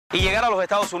Y llegar a los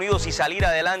Estados Unidos y salir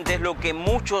adelante es lo que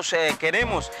muchos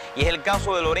queremos, y es el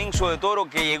caso de Lorenzo de Toro,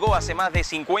 que llegó hace más de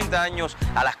 50 años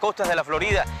a las costas de la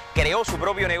Florida, creó su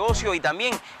propio negocio y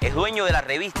también es dueño de la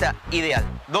revista Ideal.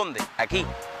 ¿Dónde? Aquí,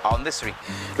 on the street.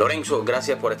 Lorenzo,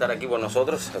 gracias por estar aquí con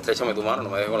nosotros. Estréchame tu mano, no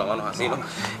me dejes con las manos así, ¿no?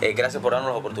 Gracias por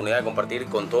darnos la oportunidad de compartir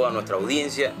con toda nuestra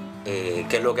audiencia qué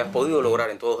es lo que has podido lograr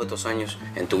en todos estos años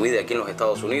en tu vida aquí en los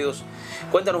Estados Unidos.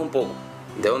 Cuéntanos un poco,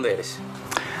 ¿de dónde eres?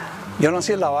 Yo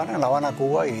nací en La Habana,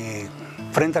 Cuba, y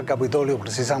frente al Capitolio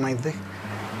precisamente,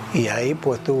 y ahí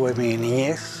pues tuve mi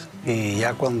niñez, y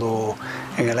ya cuando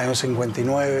en el año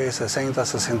 59, 60,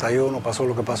 61 pasó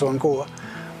lo que pasó en Cuba,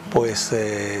 pues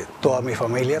toda mi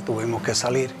familia tuvimos que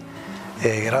salir.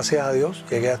 Gracias a Dios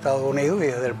llegué a Estados Unidos y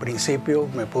desde el principio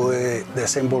me pude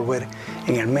desenvolver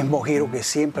en el mismo giro que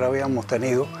siempre habíamos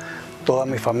tenido toda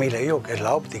mi familia y yo, que es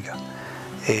la óptica.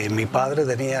 Mi padre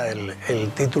tenía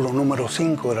el título número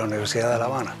 5 de la Universidad de La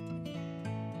Habana.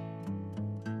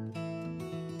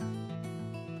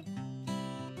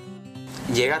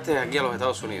 Llegaste aquí a los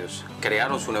Estados Unidos,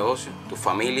 crearon su negocio, tu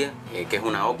familia, que es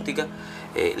una óptica.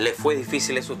 ¿Les fue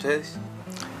difícil eso a ustedes?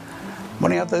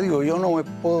 Bueno, ya te digo, yo no me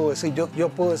puedo decir, yo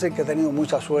puedo decir que he tenido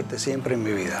mucha suerte siempre en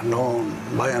mi vida. No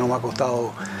me ha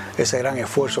costado ese gran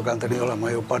esfuerzo que han tenido la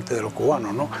mayor parte de los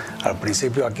cubanos, ¿no? Al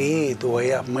principio aquí tú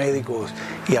veías médicos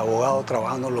y abogados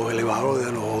trabajando en los elevadores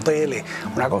de los hoteles,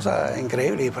 una cosa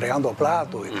increíble, y fregando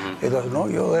platos. Entonces, no,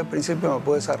 yo desde el principio me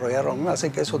pude desarrollar lo mismo, así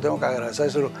que eso tengo que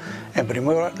agradecérselo en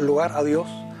primer lugar a Dios,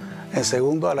 en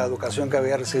segundo a la educación que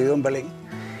había recibido en Belén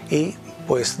y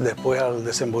pues después al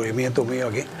desenvolvimiento mío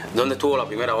aquí. ¿Dónde estuvo la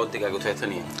primera óptica que ustedes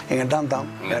tenían? En el downtown.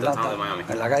 En el downtown de Miami.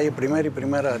 En la calle primera y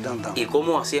primera del downtown. ¿Y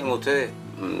cómo hacían ustedes,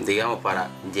 digamos, para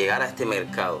llegar a este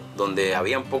mercado donde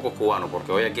habían pocos cubanos?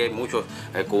 Porque hoy aquí hay muchos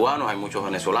cubanos, hay muchos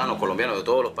venezolanos, colombianos, de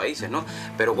todos los países, ¿no?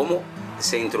 Pero ¿cómo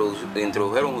se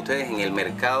introdujeron ustedes en el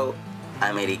mercado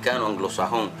americano,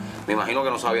 anglosajón? Me imagino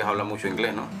que no sabías hablar mucho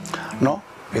inglés, ¿no? No.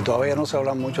 Y todavía no se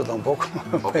habla mucho tampoco.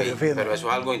 Okay, pero eso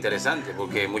es algo interesante,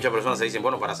 porque muchas personas se dicen,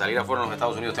 bueno, para salir afuera de los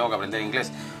Estados Unidos tengo que aprender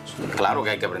inglés. Claro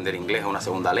que hay que aprender inglés, es una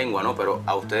segunda lengua, ¿no? Pero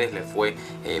a ustedes les fue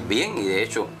bien, y de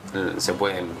hecho se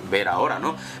pueden ver ahora,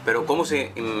 ¿no? Pero ¿cómo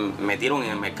se metieron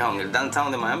en el mercado, en el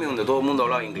downtown de Miami, donde todo el mundo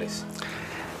hablaba inglés?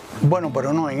 Bueno,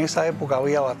 pero no, en esa época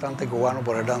había bastante cubanos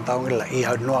por el downtown y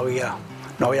no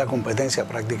había competencia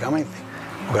prácticamente.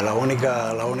 Porque la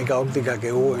única óptica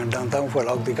que hubo en el downtown fue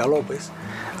la óptica López,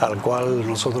 al cual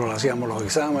nosotros le hacíamos los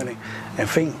exámenes. En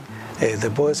fin, te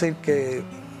puedo decir que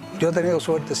yo he tenido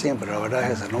suerte siempre, la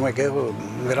verdad es esa. No me quejo,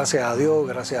 gracias a Dios,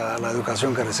 gracias a la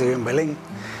educación que recibí en Belén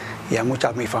y a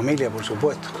mi familia, por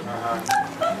supuesto.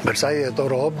 Versalles de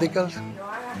Toro Optical,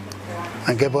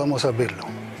 ¿en qué podemos servirlo?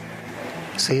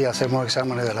 Sí, hacemos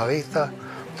exámenes de la vista,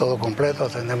 todo completo,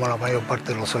 atendemos la mayor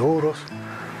parte de los seguros.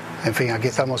 En fin, aquí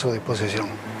estamos a su disposición.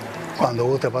 Cuando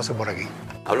guste, pase por aquí.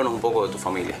 Háblanos un poco de tu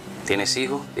familia. ¿Tienes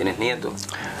hijos? ¿Tienes nietos?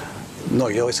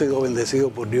 No, yo he sido bendecido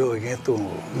por Dios en esto.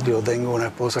 Yo tengo una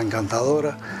esposa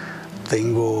encantadora,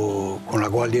 con la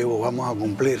cual vamos a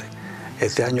cumplir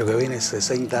este año que viene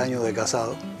 60 años de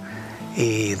casado.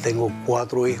 Y tengo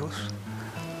 4 hijos,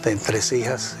 3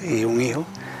 hijas y un hijo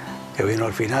que vino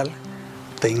al final.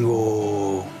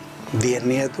 Tengo 10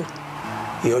 nietos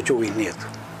y 8 bisnietos.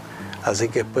 Así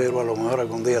que espero a lo mejor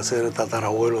algún día ser el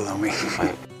tatarabuelo también.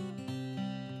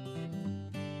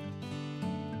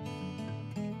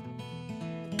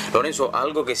 Lorenzo,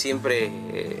 algo que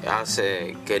siempre has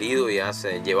querido y has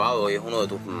llevado, y es uno de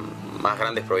tus más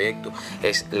grandes proyectos,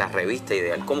 es la revista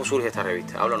Ideal. ¿Cómo surge esta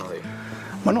revista? Háblanos de ello.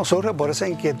 Bueno, surge por esa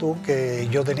inquietud que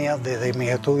yo tenía desde mis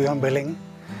estudios en Belén.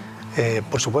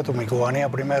 Por supuesto, mi cubanía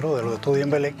primero, de los estudios en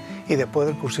Belén, y después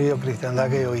del cursillo de cristiandad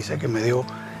que yo hice, que me dio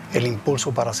el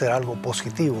impulso para hacer algo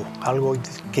positivo, algo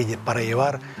para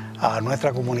llevar a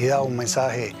nuestra comunidad un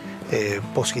mensaje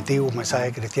positivo, un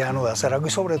mensaje cristiano, de hacer algo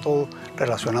y sobre todo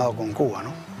relacionado con Cuba,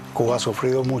 ¿no? Cuba ha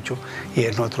sufrido mucho y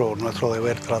es nuestro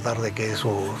deber tratar de que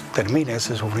eso termine,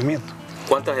 ese sufrimiento.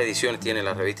 ¿Cuántas ediciones tiene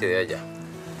la revista Ideal ya?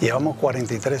 Llevamos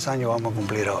 43 años, vamos a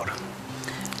cumplir ahora.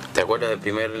 ¿Te acuerdas del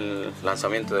primer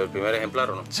lanzamiento, del primer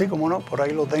ejemplar o no? Sí, como no, por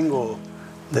ahí lo tengo.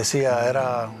 Decía,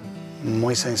 era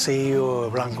muy sencillo,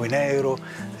 blanco y negro,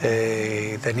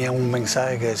 tenía un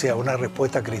mensaje que decía una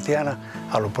respuesta cristiana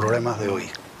a los problemas de hoy.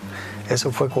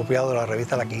 Eso fue copiado de la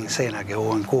revista La Quincena que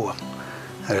hubo en Cuba,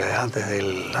 antes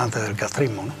del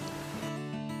castrismo, ¿no?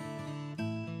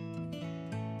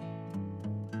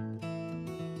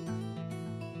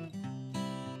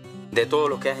 De todos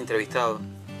los que has entrevistado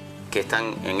que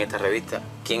están en esta revista,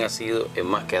 ¿quién ha sido el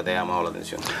más que te ha llamado la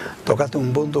atención? Tocaste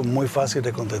un punto muy fácil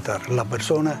de contestar. La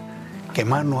persona que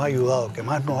más nos ha ayudado, que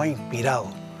más nos ha inspirado,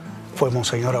 fue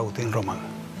Monseñor Agustín Román.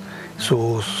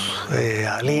 Sus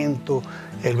alientos,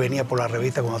 él venía por la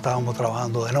revista cuando estábamos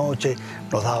trabajando de noche,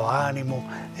 nos daba ánimo,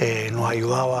 nos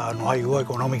ayudó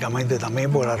económicamente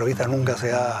también, porque la revista nunca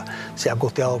se ha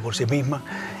costeado por sí misma.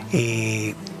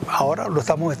 Y ahora lo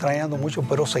estamos extrañando mucho,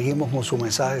 pero seguimos con su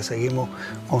mensaje, seguimos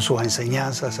con sus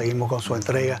enseñanzas, seguimos con su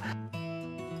entrega.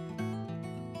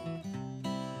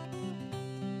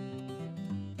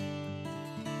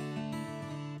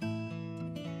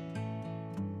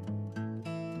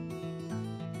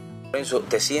 Lorenzo,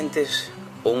 ¿te sientes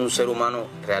un ser humano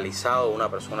realizado, una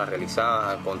persona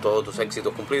realizada con todos tus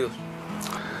éxitos cumplidos?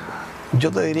 Yo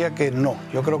te diría que no.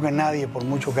 Yo creo que nadie, por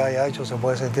mucho que haya hecho, se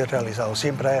puede sentir realizado.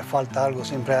 Siempre hay falta algo,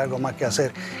 siempre hay algo más que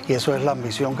hacer. Y eso es la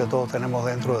ambición que todos tenemos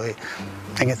dentro de,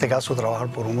 en este caso, trabajar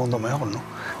por un mundo mejor, ¿no?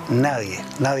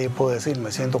 Nadie puede decir,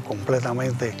 me siento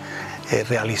completamente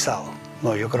realizado.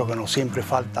 No, yo creo que no, siempre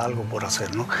falta algo por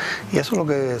hacer, ¿no? Y eso es lo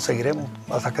que seguiremos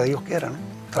hasta que Dios quiera, ¿no?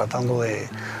 Tratando de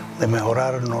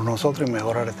mejorarnos nosotros y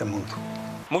mejorar este mundo.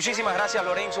 Muchísimas gracias,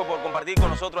 Lorenzo, por compartir con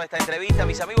nosotros esta entrevista.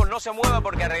 Mis amigos, no se muevan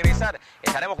porque al regresar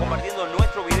estaremos compartiendo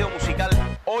nuestro video musical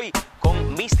hoy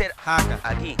con Mr. Haka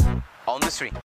aquí, On The Street.